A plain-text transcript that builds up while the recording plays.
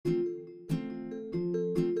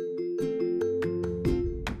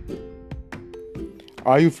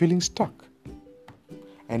Are you feeling stuck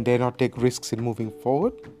and dare not take risks in moving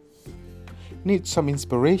forward? Need some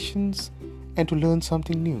inspirations and to learn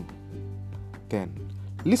something new? Then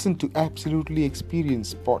listen to Absolutely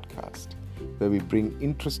Experienced podcast, where we bring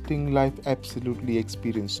interesting life absolutely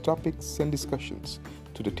experienced topics and discussions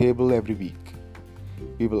to the table every week.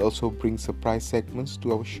 We will also bring surprise segments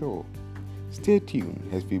to our show. Stay tuned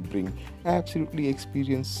as we bring absolutely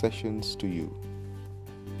experienced sessions to you.